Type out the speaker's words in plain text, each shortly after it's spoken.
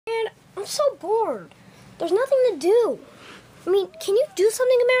I'm so bored. There's nothing to do. I mean, can you do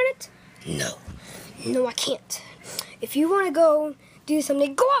something about it? No. No, I can't. If you want to go do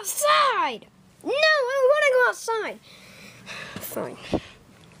something, go outside! No, I don't want to go outside. Fine.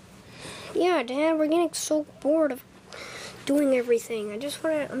 Yeah, Dad, we're getting so bored of doing everything.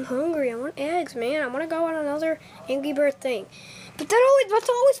 I'm hungry. I want eggs, man. I want to go on another Angry Bird thing. But that's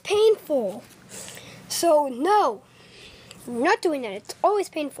always painful. So, no. We're not doing that. It's always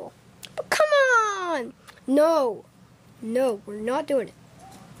painful. But come on! No. No, we're not doing it.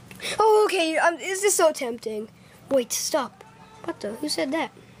 Oh, okay. This is so tempting. Wait, stop. What the? Who said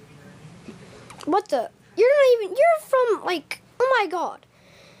that? What the? You're from, like, oh my god.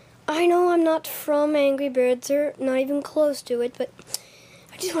 I know I'm not from Angry Birds, or not even close to it, but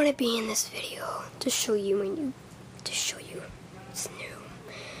I just want to be in this video to show you it's new.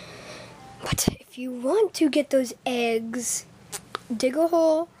 But if you want to get those eggs, dig a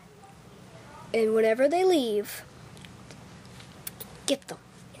hole, and whenever they leave, get them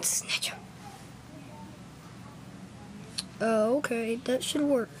and snatch them. Oh, okay, that should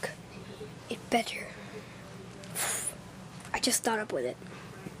work. It better. I just thought up with it.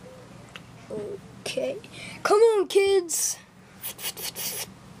 Okay. Come on, kids.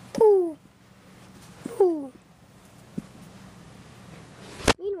 Ooh. Ooh.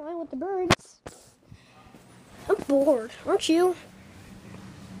 Meanwhile, with the birds, I'm bored, aren't you?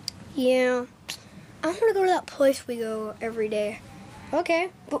 Yeah. I want to go to that place we go every day. Okay,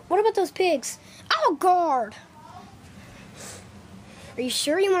 but what about those pigs? I'll guard. Are you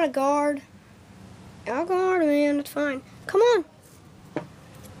sure you want to guard? I'll guard, man. It's fine. Come on.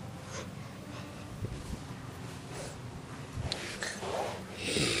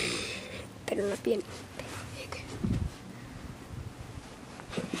 Better not be a pig.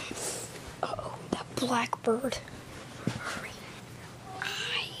 Uh-oh, that blackbird. Hurry.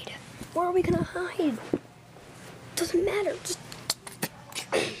 Hide. Where are we gonna hide? Doesn't matter. Just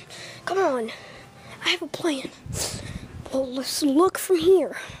come on. I have a plan. Well, let's look from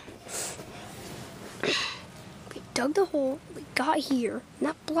here. We dug the hole. We got here. And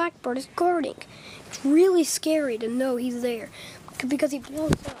that blackbird is guarding. It's really scary to know he's there because he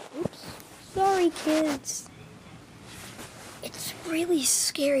blows up. Oops. Sorry, kids. It's really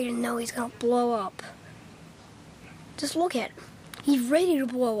scary to know he's gonna blow up. Just look at him. He's ready to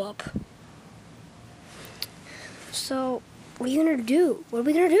blow up. So, what are you gonna do? What are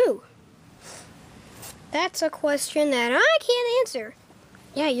we gonna do? That's a question that I can't answer.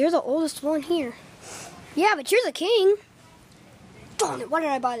 Yeah, you're the oldest one here. Yeah, but you're the king. Darn it, why did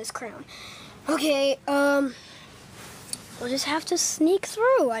I buy this crown? Okay, we'll just have to sneak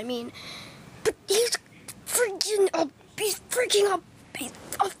through. I mean, but he's freaking a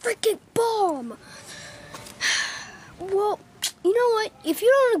freaking bomb. Well, you know what? If you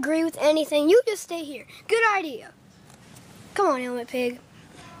don't agree with anything, you just stay here. Good idea. Come on, Helmet Pig.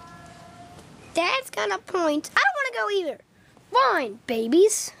 Dad's got a point. I don't want to go either. Fine,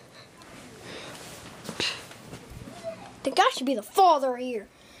 babies. I think I should be the father here.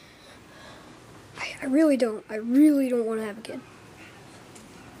 I really don't. I really don't want to have a kid.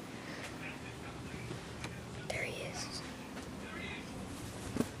 There he is.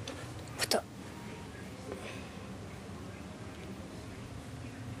 What the?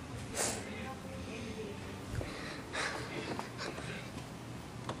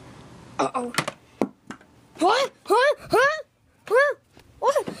 Uh-oh. What? Huh? Huh? Huh?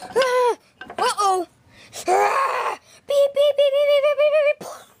 What? Uh-oh. Beep, beep, beep, beep, beep, beep, beep, beep.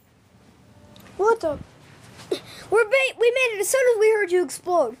 What the? We made it as soon as we heard you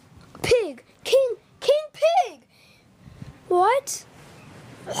explode. Pig. King Pig. What?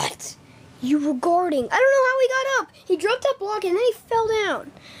 What? You were guarding. I don't know how he got up. He dropped that block and then he fell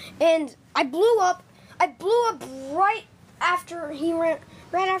down. And I blew up. Right after he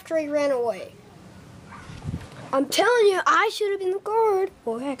ran away. I'm telling you, I should have been the guard.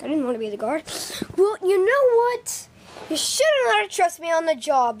 Well, heck, I didn't want to be the guard. Well, you know what? You should have let her trust me on the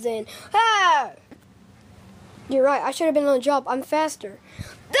job then. Ah! You're right, I should have been on the job. I'm faster.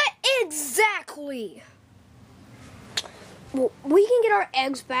 Exactly! Well, we can get our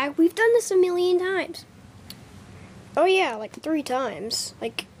eggs back. We've done this 1,000,000 times. Oh yeah, like 3 times.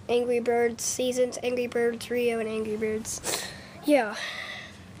 Like Angry Birds Seasons, Angry Birds Rio, and Angry Birds. Yeah.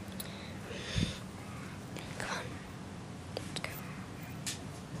 Come on. Let's go.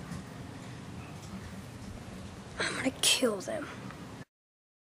 I'm gonna kill them.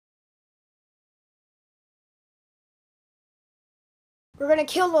 We're gonna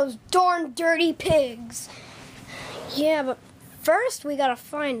kill those darn dirty pigs. Yeah, but first we gotta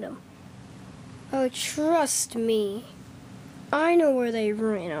find them. Oh, trust me. I know where they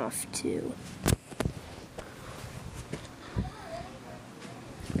ran off to.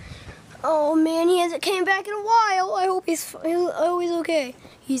 Oh man, he hasn't came back in a while. I hope he's okay.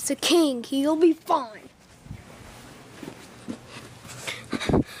 He's the king. He'll be fine.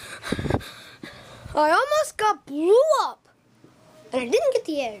 I almost got blew up, and I didn't get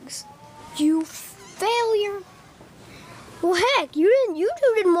the eggs. You failure. Well, heck, you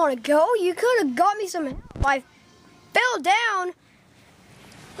two didn't want to go. You could have got me some help. I fell down.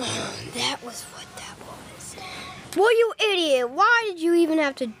 That was what that was. Well, you idiot. Why did you even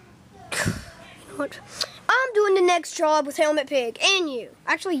have to... You know what? I'm doing the next job with Helmet Pig, and you.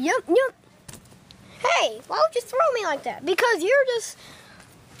 Actually, you. Hey, why would you throw me like that? Because you're just...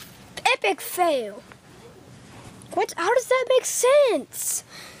 Epic fail. What? How does that make sense?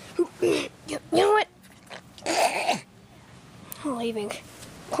 You know what? I'm leaving.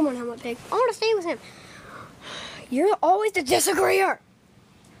 Come on, Helmet Pig. I want to stay with him. You're always the disagreeer.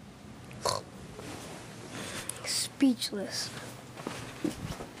 Speechless.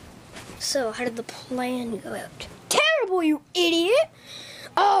 So, how did the plan go out? Terrible, you idiot!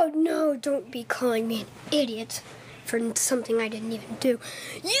 Oh, no, don't be calling me an idiot for something I didn't even do.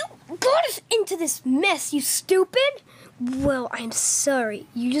 You got us into this mess, you stupid! Well, I'm sorry.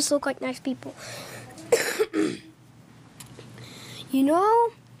 You just look like nice people. You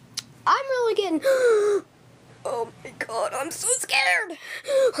know, I'm really getting... Oh my god, I'm so scared!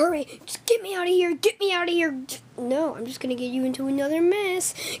 Hurry, just get me out of here, get me out of here! No, I'm just gonna get you into another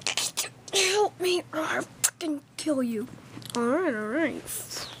mess. Help me, or I'll fucking kill you.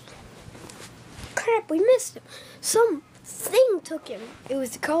 Alright. Crap, we missed him. Something took him. It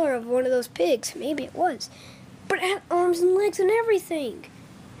was the color of one of those pigs. Maybe it was. But it had arms and legs and everything.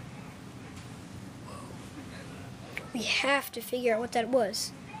 We have to figure out what that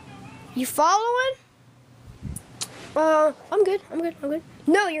was. You following? I'm good.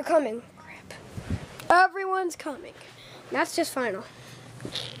 No, you're coming. Crap. Everyone's coming. That's just final.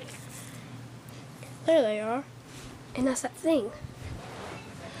 There they are. And that's that thing.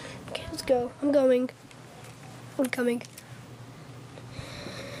 Okay, let's go. I'm coming.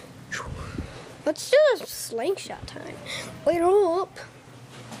 Let's do a slingshot time. Wait up.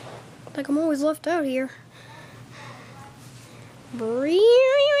 Like I'm always left out here.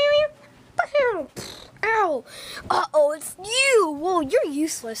 Ow! Uh-oh, it's you! Whoa, you're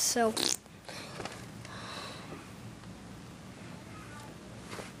useless, so...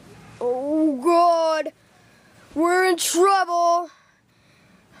 Oh, God! We're in trouble!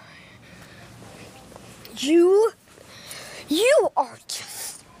 You are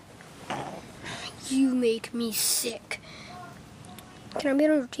just... You make me sick. Can I be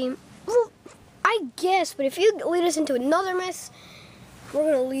on your team? Well, I guess, but if you lead us into another mess... We're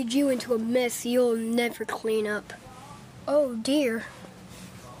gonna lead you into a mess you'll never clean up. Oh dear.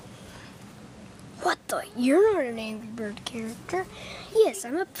 What the? You're not an Angry Bird character. Yes,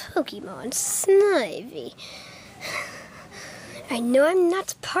 I'm a Pokemon, Snivy. I know I'm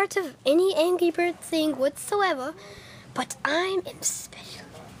not part of any Angry Bird thing whatsoever, but I am special.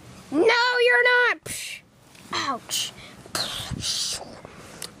 No, you're not! Psh. Ouch.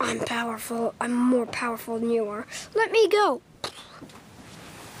 I'm powerful. I'm more powerful than you are. Let me go.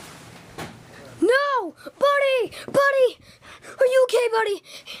 No! Buddy! Are you okay, buddy?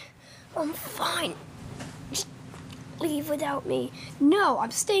 I'm fine. Just leave without me. No, I'm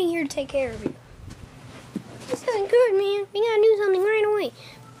staying here to take care of you. This isn't good, man. We gotta do something right away.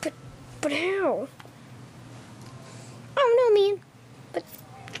 But how? I don't know, man. But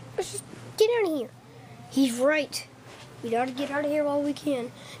let's just get out of here. He's right. We gotta get out of here while we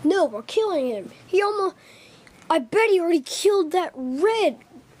can. No, we're killing him. I bet he already killed that red.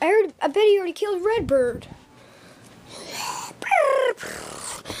 I bet he already killed Redbird.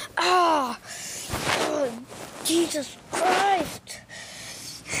 Oh, Jesus Christ.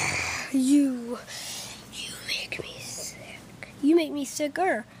 You make me sick. You make me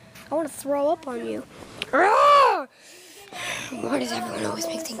sicker. I want to throw up on you. Why does everyone always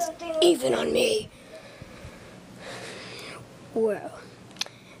make things even on me? Well,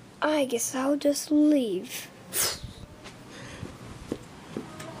 I guess I'll just leave.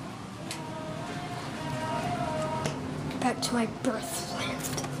 Back to my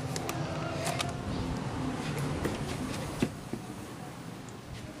birthland.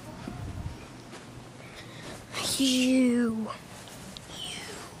 You.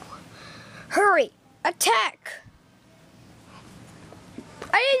 Hurry! Attack!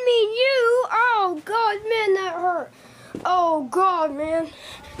 I didn't mean you! Oh, God, man, that hurt. Oh, God, man.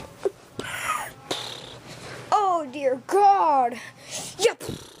 Oh, dear God. Yep.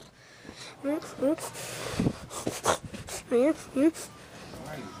 Let's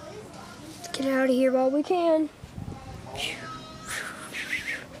get out of here while we can.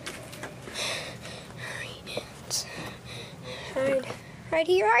 Right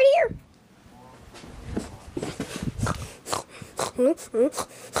here, right here.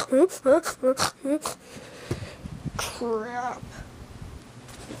 Crap.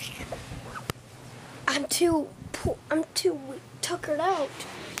 I'm too tuckered out.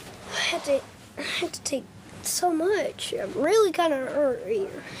 I had to take so much. I'm really kind of hurt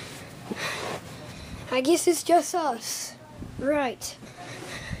here. I guess it's just us. Right.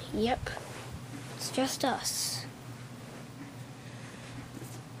 Yep. It's just us.